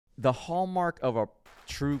The hallmark of a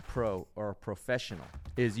true pro or a professional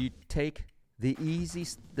is you take the easy,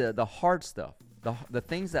 the hard stuff, the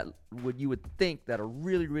things that you would think that are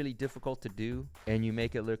really, really difficult to do, and you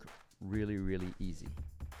make it look really, really easy.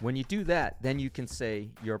 When you do that, then you can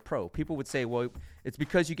say you're a pro. People would say, well, it's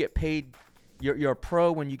because you get paid. You're a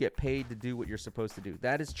pro when you get paid to do what you're supposed to do.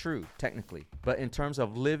 That is true, technically. But in terms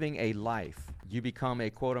of living a life, you become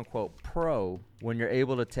a quote-unquote pro when you're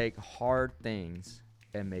able to take hard things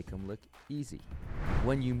and make them look easy.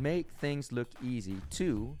 When you make things look easy,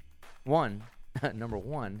 number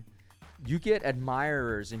one, you get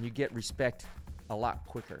admirers and you get respect a lot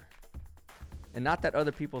quicker. And not that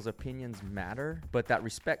other people's opinions matter, but that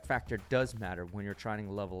respect factor does matter when you're trying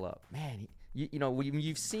to level up. Man, you know,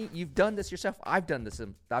 you've done this yourself. I've done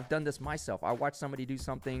this myself. I watch somebody do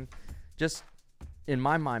something, just in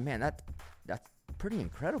my mind, man, that's pretty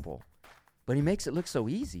incredible. But he makes it look so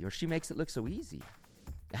easy, or she makes it look so easy.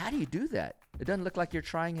 How do you do that? It doesn't look like you're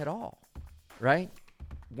trying at all, right?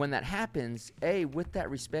 When that happens, with that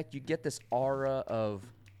respect, you get this aura of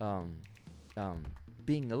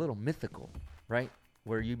being a little mythical, right?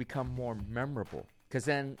 Where you become more memorable. Because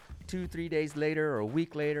then 2-3 days later, or a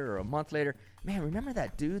week later, or a month later, man, remember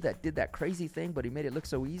that dude that did that crazy thing, but he made it look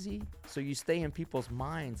so easy? So you stay in people's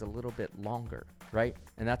minds a little bit longer, right?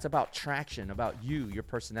 And that's about traction, about you, your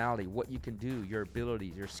personality, what you can do, your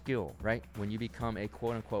abilities, your skill, right? When you become a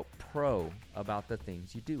quote-unquote pro about the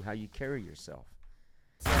things you do, how you carry yourself.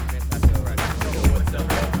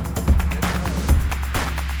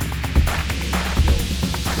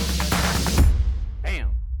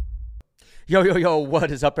 Yo,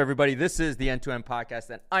 what is up, everybody? This is the End-to-End Podcast,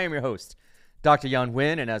 and I am your host, Dr. Yan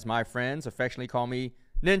Nguyen, and as my friends affectionately call me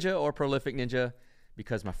Ninja or Prolific Ninja,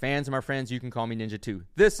 because my fans and my friends, you can call me Ninja too.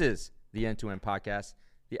 This is the End-to-End Podcast,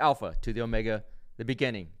 the Alpha to the Omega, the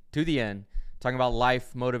beginning to the end, talking about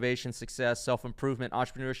life, motivation, success, self-improvement,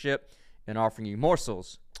 entrepreneurship, and offering you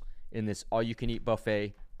morsels in this all-you-can-eat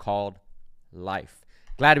buffet called life.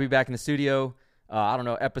 Glad to be back in the studio.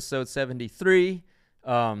 Episode 73.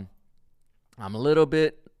 I'm a little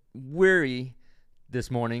bit weary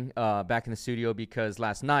this morning back in the studio because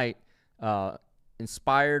last night,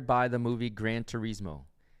 inspired by the movie Gran Turismo.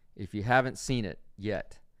 If you haven't seen it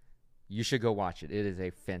yet, you should go watch it. It is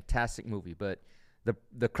a fantastic movie. But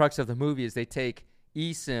the crux of the movie is they take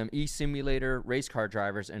e-simulator race car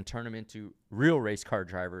drivers and turn them into real race car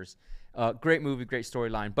drivers. Great movie, great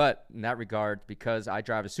storyline. But in that regard, because I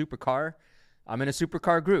drive a supercar, I'm in a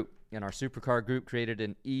supercar group. And our supercar group created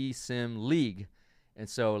an eSim league. And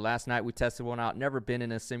so last night we tested one out. Never been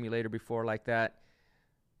in a simulator before like that.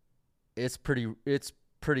 It's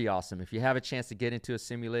pretty awesome. If you have a chance to get into a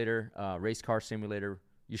simulator, race car simulator,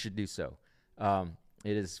 you should do so.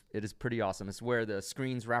 It is pretty awesome. It's where the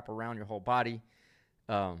screens wrap around your whole body.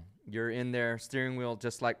 You're in there, steering wheel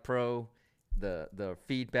just like pro. The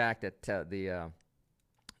feedback, the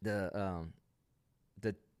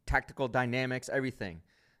tactical dynamics, everything.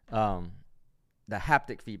 The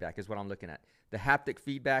haptic feedback is what I'm looking at. The haptic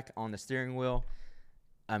feedback on the steering wheel,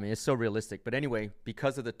 I mean, it's so realistic. But anyway,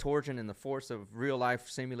 because of the torsion and the force of real-life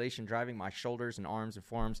simulation driving, my shoulders and arms and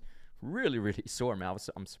forearms really, really sore, man.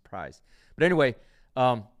 I'm surprised. But anyway,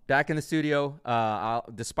 back in the studio,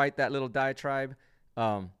 despite that little diatribe,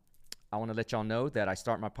 I want to let y'all know that I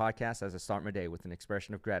start my podcast as I start my day with an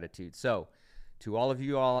expression of gratitude. So, to all of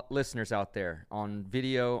you listeners out there on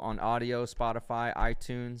video, on audio, Spotify,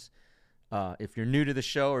 iTunes, if you're new to the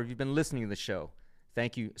show or if you've been listening to the show,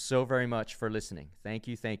 thank you so very much for listening. Thank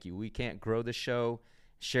you. We can't grow the show,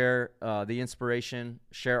 share the inspiration,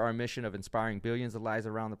 share our mission of inspiring billions of lives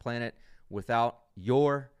around the planet without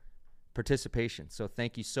your participation. So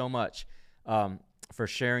thank you so much for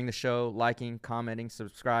sharing the show, liking, commenting,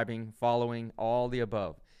 subscribing, following, all the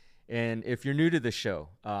above. And if you're new to the show,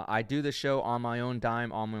 I do the show on my own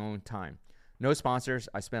dime, on my own time. No sponsors.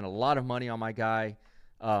 I spend a lot of money on my guy.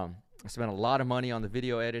 I spend a lot of money on the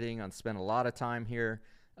video editing. I spend a lot of time here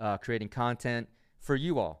creating content for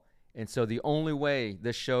you all. And so the only way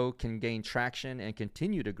this show can gain traction and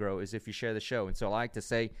continue to grow is if you share the show. And so I like to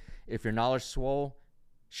say, if your knowledge swole,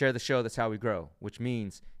 share the show. That's how we grow, which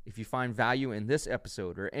means if you find value in this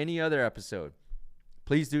episode or any other episode,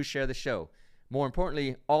 please do share the show. More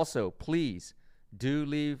importantly, also, please do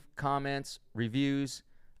leave comments, reviews,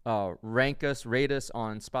 rank us, rate us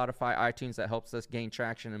on Spotify, iTunes. That helps us gain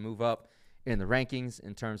traction and move up in the rankings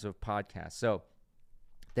in terms of podcasts. So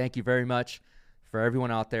thank you very much for everyone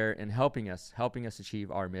out there and helping us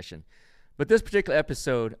achieve our mission. But this particular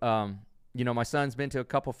episode, my son's been to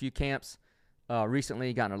a few camps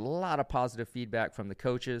recently, gotten a lot of positive feedback from the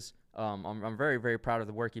coaches. I'm very, very proud of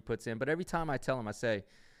the work he puts in. But every time I tell him, I say,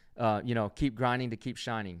 Keep grinding to keep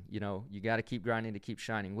shining. You got to keep grinding to keep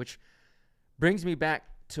shining, which brings me back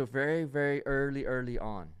to very, very early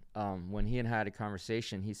on. When he and I had a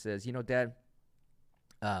conversation, he says, Dad,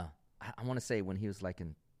 I want to say when he was like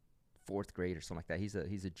in fourth grade or something like that.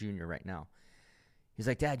 He's a junior right now. He's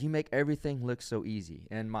like, Dad, you make everything look so easy.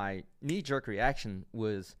 And my knee-jerk reaction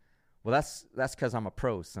was, well, that's because I'm a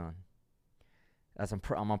pro, son.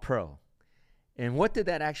 I'm a pro. And what did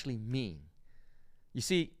that actually mean? You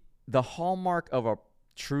see, the hallmark of a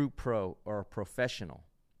true pro or a professional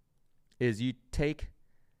is you take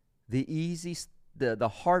the easy, the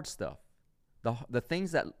hard stuff, the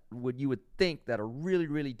things that you would think that are really,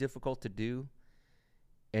 really difficult to do,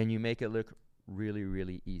 and you make it look really,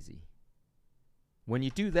 really easy. When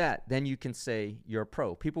you do that, then you can say you're a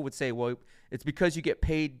pro. People would say, well, it's because you get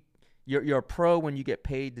paid. You're a pro when you get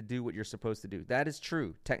paid to do what you're supposed to do. That is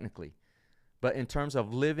true, technically. But in terms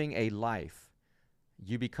of living a life,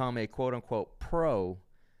 you become a quote-unquote pro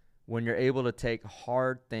when you're able to take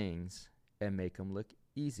hard things and make them look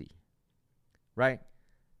easy, right?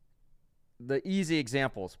 The easy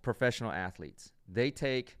examples, professional athletes. They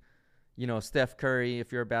take, Steph Curry,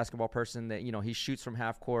 if you're a basketball person, that, he shoots from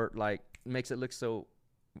half court, like, makes it look so,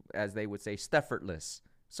 as they would say, Steffortless.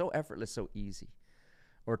 So effortless, so easy.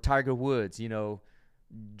 Or Tiger Woods,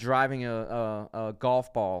 driving a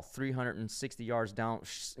golf ball 360 yards down,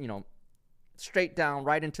 straight down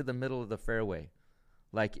right into the middle of the fairway,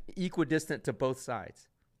 like equidistant to both sides,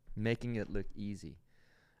 making it look easy.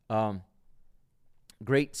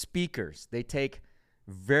 Great speakers, they take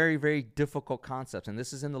very, very difficult concepts, and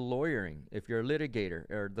this is in the lawyering. If you're a litigator,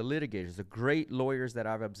 or the litigators, the great lawyers that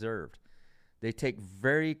I've observed, they take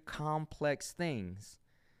very complex things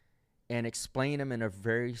and explain them in a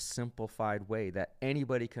very simplified way that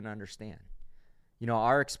anybody can understand.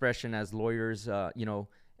 Our expression as lawyers,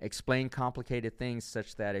 explain complicated things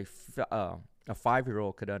such that a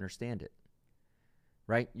 5-year-old could understand it,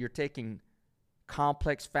 right? You're taking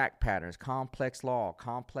complex fact patterns, complex law,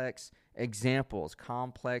 complex examples,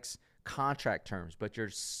 complex contract terms, but you're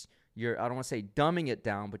I don't want to say dumbing it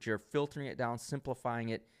down, but you're filtering it down, simplifying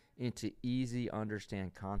it into easy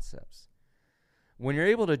understand concepts. When you're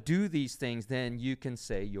able to do these things, then you can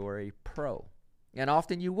say you're a pro. And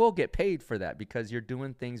often you will get paid for that because you're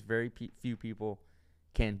doing things very few people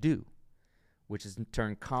can do, which is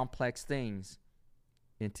turn complex things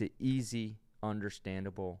into easy,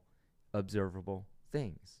 understandable, observable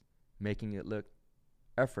things, making it look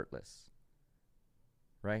effortless,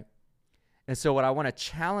 right? And so what I want to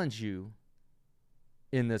challenge you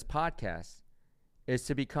in this podcast is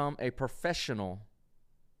to become a professional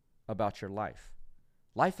about your life.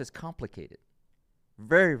 Life is complicated,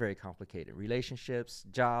 very, very complicated. Relationships,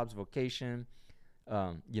 jobs, vocation,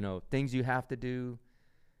 things you have to do.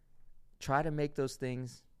 Try to make those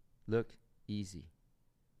things look easy,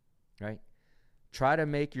 right? Try to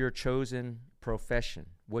make your chosen profession,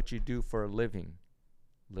 what you do for a living,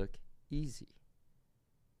 look easy.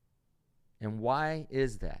 And why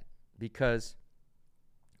is that? Because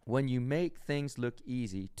when you make things look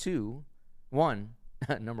easy,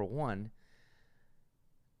 number one,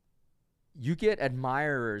 you get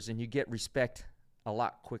admirers and you get respect a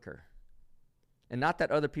lot quicker. And not that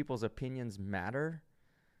other people's opinions matter,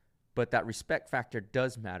 but that respect factor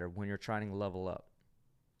does matter when you're trying to level up.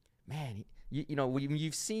 Man,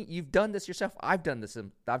 you've done this yourself. I've done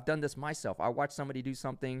this myself. I watch somebody do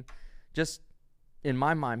something, just in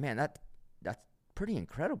my mind, man, that's pretty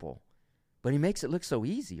incredible. But he makes it look so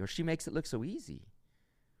easy, or she makes it look so easy.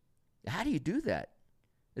 How do you do that?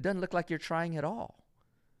 It doesn't look like you're trying at all,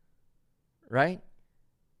 right?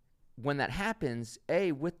 When that happens,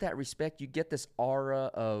 with that respect, you get this aura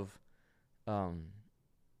of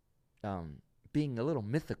being a little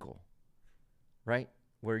mythical, right?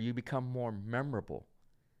 Where you become more memorable.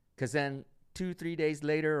 Because then 2-3 days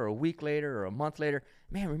later, or a week later, or a month later,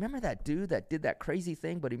 man, remember that dude that did that crazy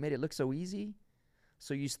thing, but he made it look so easy?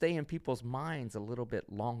 So you stay in people's minds a little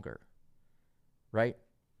bit longer, right?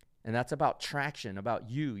 And that's about traction, about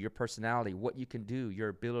you, your personality, what you can do, your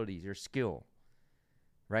abilities, your skill,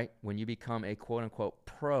 right? When you become a quote-unquote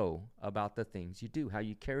pro about the things you do, how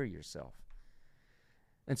you carry yourself.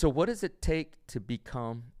 And so what does it take to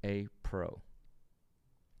become a pro?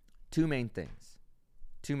 Two main things.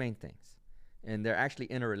 And they're actually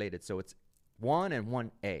interrelated. So it's 1 and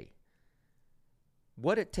 1A.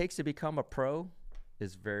 What it takes to become a pro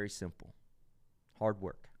is very simple. Hard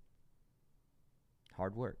work.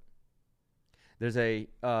 There's a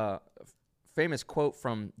famous quote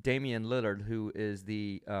from Damian Lillard, who is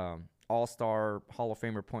the all-star Hall of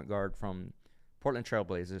Famer point guard from Portland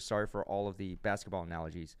Trailblazers. Sorry for all of the basketball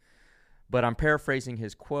analogies. But I'm paraphrasing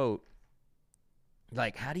his quote.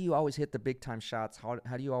 Like, how do you always hit the big time shots? How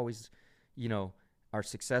do you always, are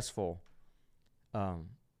successful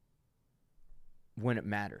when it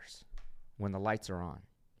matters, when the lights are on?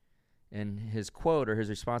 And his quote or his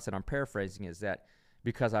response that I'm paraphrasing is that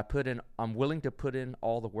because I'm willing to put in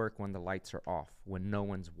all the work when the lights are off, when no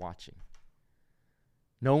one's watching.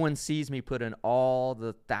 No one sees me put in all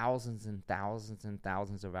the thousands and thousands and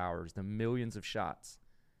thousands of hours, the millions of shots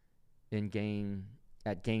at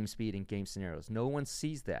game speed and game scenarios. No one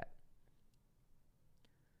sees that.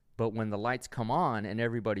 But when the lights come on and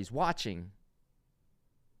everybody's watching,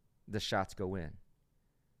 the shots go in.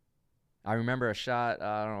 I remember a shot,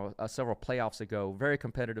 several playoffs ago, very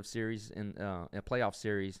competitive series a playoff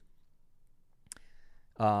series.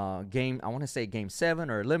 I want to say game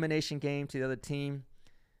 7 or elimination game to the other team.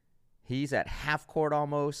 He's at half court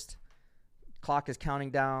almost. Clock is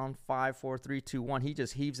counting down. 5, 4, 3, 2, 1. He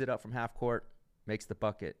just heaves it up from half court, makes the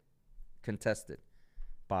bucket, contested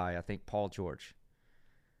by, I think, Paul George.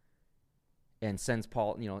 And sends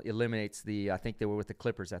Paul, eliminates I think they were with the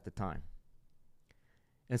Clippers at the time.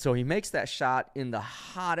 And so he makes that shot in the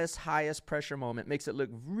hottest, highest pressure moment, makes it look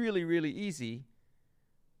really, really easy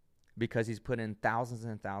because he's put in thousands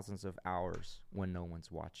and thousands of hours when no one's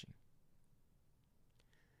watching.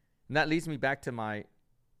 And that leads me back to my,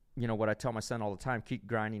 what I tell my son all the time, keep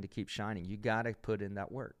grinding to keep shining. You got to put in that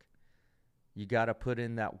work. You got to put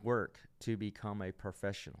in that work to become a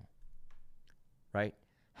professional, right?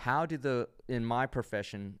 How do in my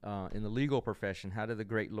profession, in the legal profession, how do the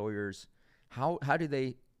great lawyers, how do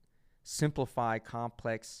they simplify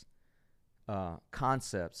complex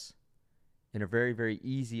concepts in a very, very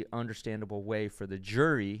easy, understandable way for the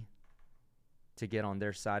jury to get on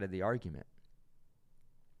their side of the argument?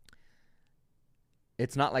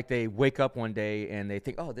 It's not like they wake up one day and they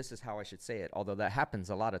think, oh, this is how I should say it, although that happens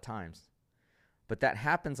a lot of times. But that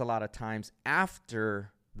happens a lot of times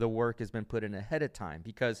after the work has been put in ahead of time,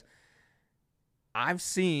 because I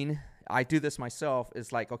do this myself,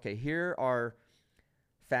 is like, okay, here are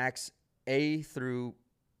facts A through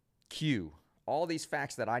Q, all these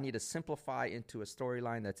facts that I need to simplify into a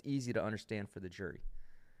storyline that's easy to understand for the jury.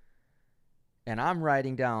 And I'm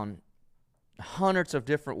writing down hundreds of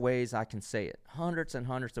different ways I can say it, hundreds and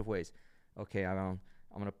hundreds of ways. Okay, I'm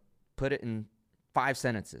going to put it in 5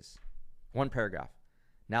 sentences, 1 paragraph.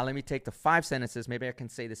 Now let me take the 5 sentences. Maybe I can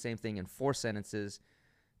say the same thing in 4 sentences,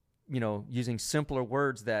 using simpler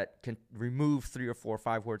words that can remove 3 or 4 or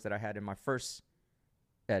 5 words that I had in my first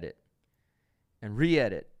edit, and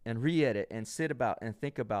re-edit and sit about and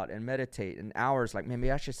think about and meditate, and hours like,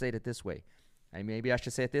 maybe I should say it this way. And maybe I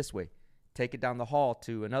should say it this way. Take it down the hall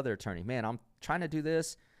to another attorney. Man, I'm trying to do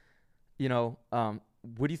this. What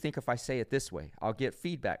do you think if I say it this way? I'll get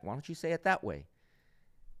feedback. Why don't you say it that way?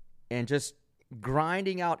 And just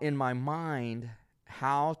grinding out in my mind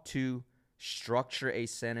how to structure a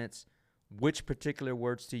sentence, which particular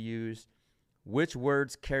words to use, which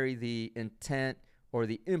words carry the intent or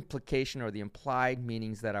the implication or the implied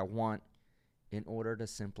meanings that I want in order to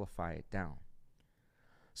simplify it down.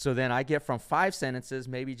 So then I get from 5 sentences,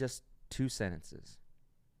 maybe just 2 sentences.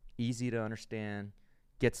 Easy to understand,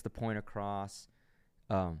 gets the point across,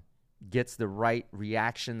 gets the right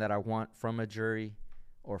reaction that I want from a jury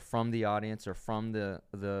or from the audience or from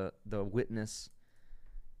the witness.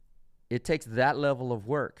 It takes that level of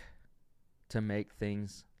work to make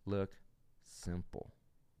things look simple.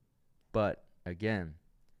 But again,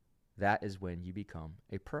 that is when you become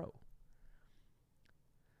a pro.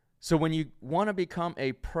 So when you want to become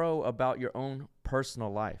a pro about your own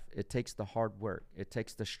personal life, it takes the hard work, it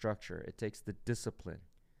takes the structure, it takes the discipline.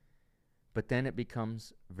 But then it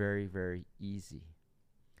becomes very, very easy.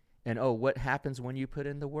 And what happens when you put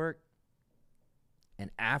in the work?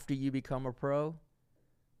 And after you become a pro,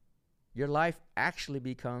 your life actually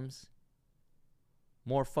becomes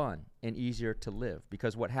more fun and easier to live.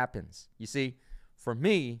 Because what happens? You see, for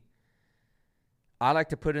me, I like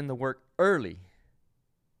to put in the work early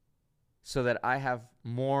so that I have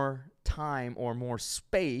more time or more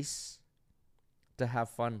space to have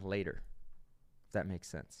fun later. If that makes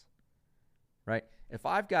sense. Right? If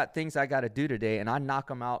I've got things I got to do today and I knock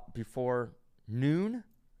them out before noon,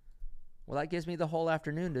 well, that gives me the whole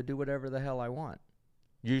afternoon to do whatever the hell I want.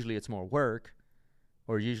 Usually it's more work,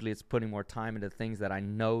 or usually it's putting more time into things that I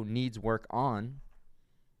know needs work on.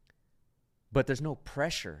 But there's no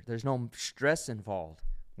pressure. There's no stress involved.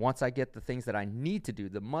 Once I get the things that I need to do,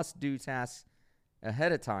 the must-do tasks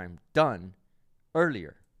ahead of time, done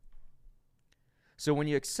earlier. So when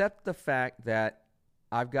you accept the fact that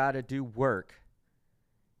I've got to do work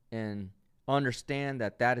and understand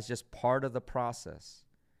that that is just part of the process,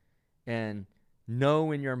 and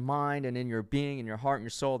know in your mind and in your being, in your heart and your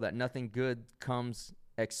soul, that nothing good comes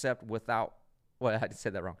except without, well, I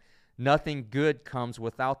said that wrong. Nothing good comes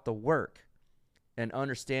without the work, and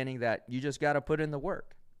understanding that you just got to put in the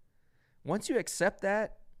work. Once you accept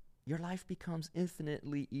that, your life becomes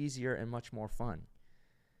infinitely easier and much more fun.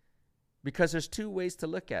 Because there's two ways to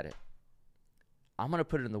look at it. I'm going to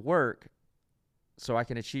put in the work so I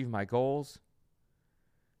can achieve my goals,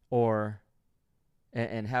 or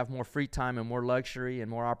and have more free time and more luxury and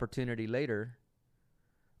more opportunity later.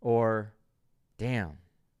 Or, damn,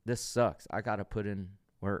 this sucks. I got to put in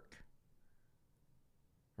work.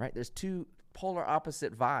 Right? There's two polar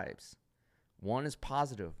opposite vibes. One is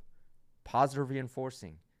positive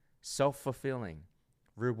reinforcing, self-fulfilling,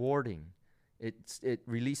 rewarding. It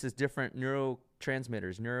releases different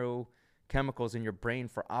neurotransmitters, neurochemicals in your brain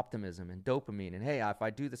for optimism and dopamine. And hey, if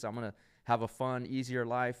I do this, I'm going to have a fun, easier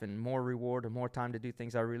life and more reward and more time to do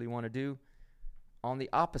things I really want to do. On the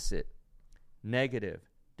opposite, negative,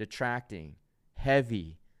 detracting,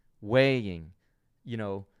 heavy, weighing,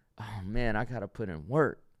 oh man, I got to put in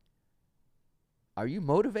work. Are you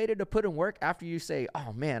motivated to put in work after you say,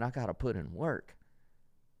 oh man, I got to put in work?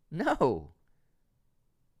 No.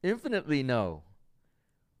 Infinitely no.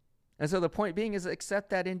 And so the point being is,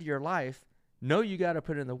 accept that into your life. Know you got to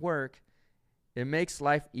put in the work. It makes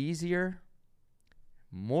life easier,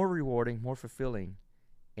 more rewarding, more fulfilling,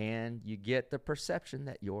 and you get the perception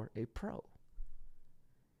that you're a pro.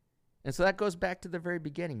 And so that goes back to the very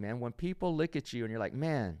beginning, man. When people look at you and you're like,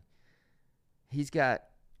 man, he's got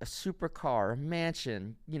a supercar, a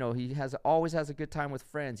mansion, he always has a good time with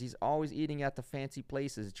friends. He's always eating at the fancy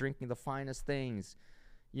places, drinking the finest things,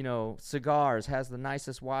 cigars, has the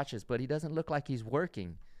nicest watches, but he doesn't look like he's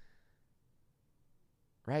working.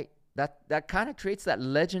 Right? That kind of creates that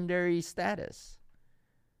legendary status.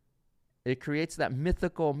 It creates that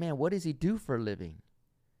mythical, man, what does he do for a living?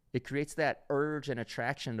 It creates that urge and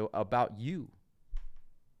attraction about you.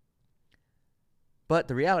 But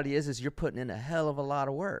the reality is you're putting in a hell of a lot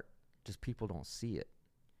of work. Just people don't see it.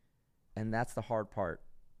 And that's the hard part,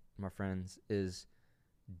 my friends, is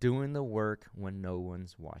doing the work when no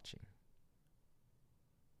one's watching.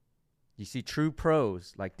 You see true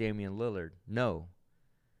pros like Damian Lillard, no.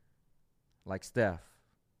 Like Steph,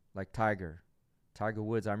 like Tiger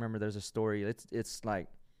Woods. I remember there's a story. It's like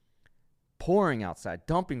pouring outside,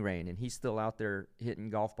 dumping rain, and he's still out there hitting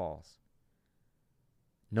golf balls.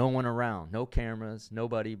 No one around, no cameras,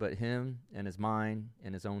 nobody but him and his mind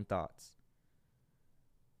and his own thoughts.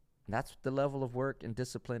 And that's the level of work and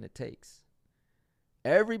discipline it takes.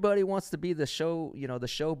 Everybody wants to be the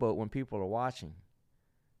showboat when people are watching.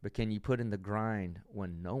 But can you put in the grind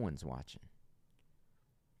when no one's watching?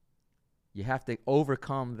 You have to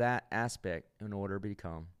overcome that aspect in order to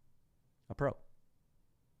become a pro.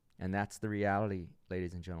 And that's the reality,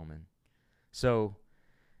 ladies and gentlemen. So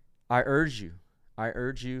I urge you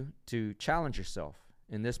to challenge yourself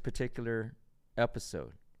in this particular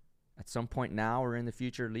episode. At some point now or in the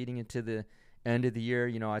future, leading into the end of the year,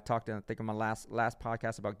 I talked, I think, on my last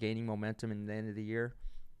podcast about gaining momentum in the end of the year.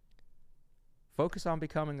 Focus on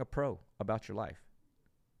becoming a pro about your life.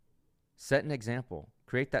 Set an example.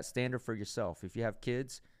 Create that standard for yourself. If you have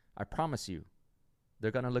kids, I promise you,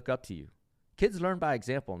 they're going to look up to you. Kids learn by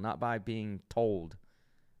example, not by being told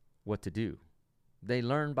what to do. They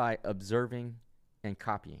learn by observing and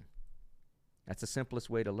copying. That's the simplest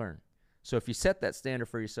way to learn. So if you set that standard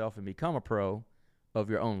for yourself and become a pro of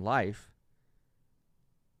your own life,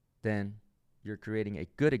 then you're creating a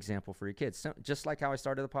good example for your kids. So, just like how I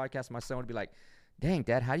started the podcast, my son would be like, dang,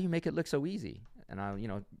 Dad, how do you make it look so easy? And I,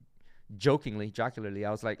 jocularly,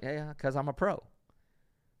 I was like, hey, because I'm a pro.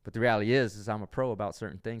 But the reality is I'm a pro about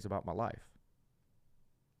certain things about my life.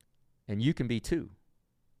 And you can be too.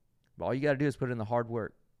 But all you got to do is put in the hard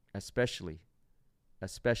work, especially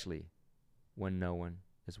when no one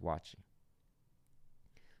is watching.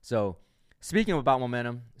 So speaking about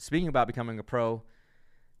momentum, speaking about becoming a pro,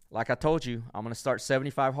 like I told you, I'm going to start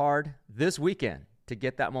 75 hard this weekend to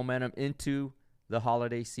get that momentum into the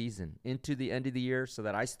holiday season, into the end of the year, so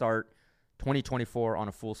that I start 2024 on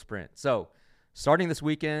a full sprint. So starting this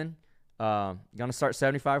weekend, going to start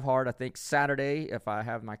 75 hard. I think Saturday, if I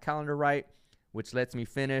have my calendar right, which lets me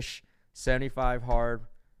finish 75 hard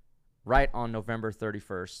right on November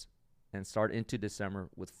 31st and start into December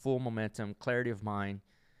with full momentum, clarity of mind,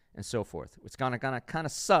 and so forth. It's going to kind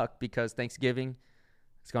of suck because Thanksgiving,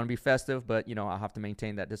 it's going to be festive, but, I'll have to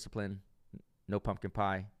maintain that discipline. No pumpkin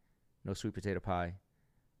pie, no sweet potato pie,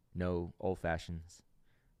 no old fashions,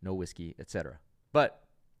 no whiskey, etc. But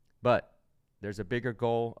there's a bigger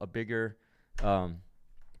goal, a bigger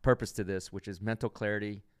purpose to this, which is mental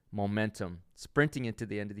clarity, momentum, sprinting into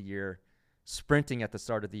the end of the year, sprinting at the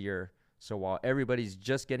start of the year. So while everybody's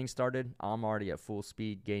just getting started, I'm already at full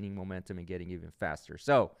speed, gaining momentum and getting even faster.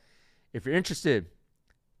 So if you're interested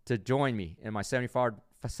to join me in my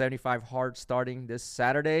 75 hard starting this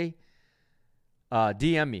Saturday,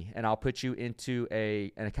 DM me and I'll put you into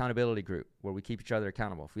an accountability group where we keep each other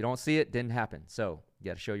accountable. If we don't see it, didn't happen. So you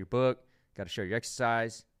got to show your book, got to show your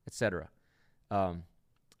exercise, etc.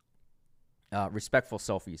 Respectful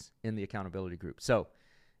selfies in the accountability group. So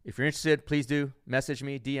if you're interested, please do message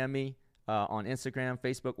me, DM me on Instagram,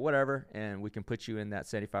 Facebook, whatever, and we can put you in that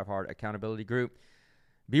 75 hard accountability group.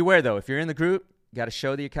 Beware though, if you're in the group, you got to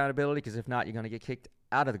show the accountability, because if not, you're going to get kicked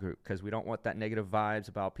out of the group, because we don't want that negative vibes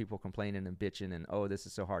about people complaining and bitching and, oh, this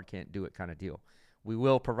is so hard, can't do it kind of deal. We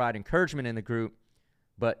will provide encouragement in the group,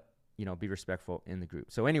 but, be respectful in the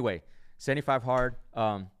group. So anyway, 75 hard.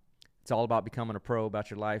 It's all about becoming a pro about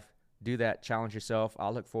your life. Do that. Challenge yourself.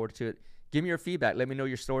 I'll look forward to it. Give me your feedback. Let me know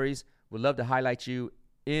your stories. Would love to highlight you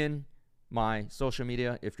in my social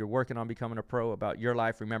media if you're working on becoming a pro about your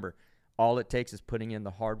life. Remember, all it takes is putting in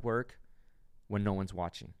the hard work when no one's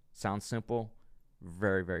watching. Sounds simple.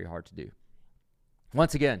 Very, very hard to do.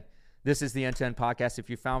 Once again, this is the End-to-End Podcast. If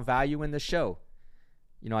you found value in the show,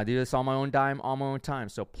 I do this on my own dime, on my own time.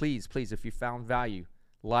 So please, if you found value,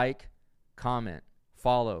 like, comment,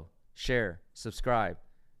 follow, share, subscribe,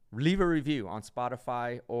 leave a review on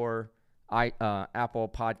Spotify or Apple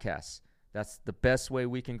Podcasts. That's the best way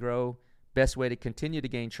we can grow, best way to continue to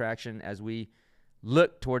gain traction as we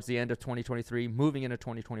look towards the end of 2023, moving into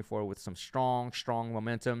 2024 with some strong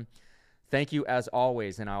momentum. Thank you as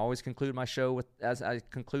always, and I always conclude my show as I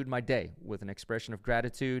conclude my day with an expression of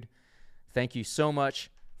gratitude. Thank you so much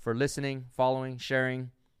for listening, following,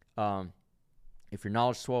 sharing. If you're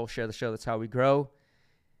knowledgeable, share the show. That's how we grow.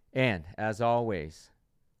 And as always,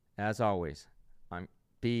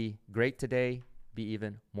 be great today. Be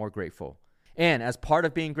even more grateful. And as part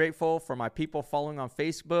of being grateful for my people following on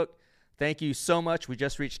Facebook, thank you so much. We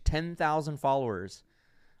just reached 10,000 followers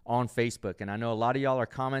on Facebook. And I know a lot of y'all are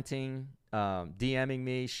commenting, DMing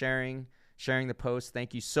me, sharing the post.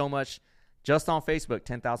 Thank you so much. Just on Facebook,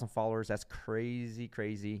 10,000 followers. That's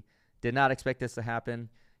crazy. Did not expect this to happen.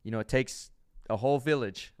 It takes a whole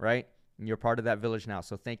village, right? And you're part of that village now.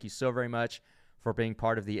 So thank you so very much for being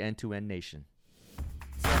part of the End-to-End Nation.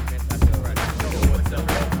 What's up,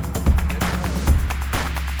 man?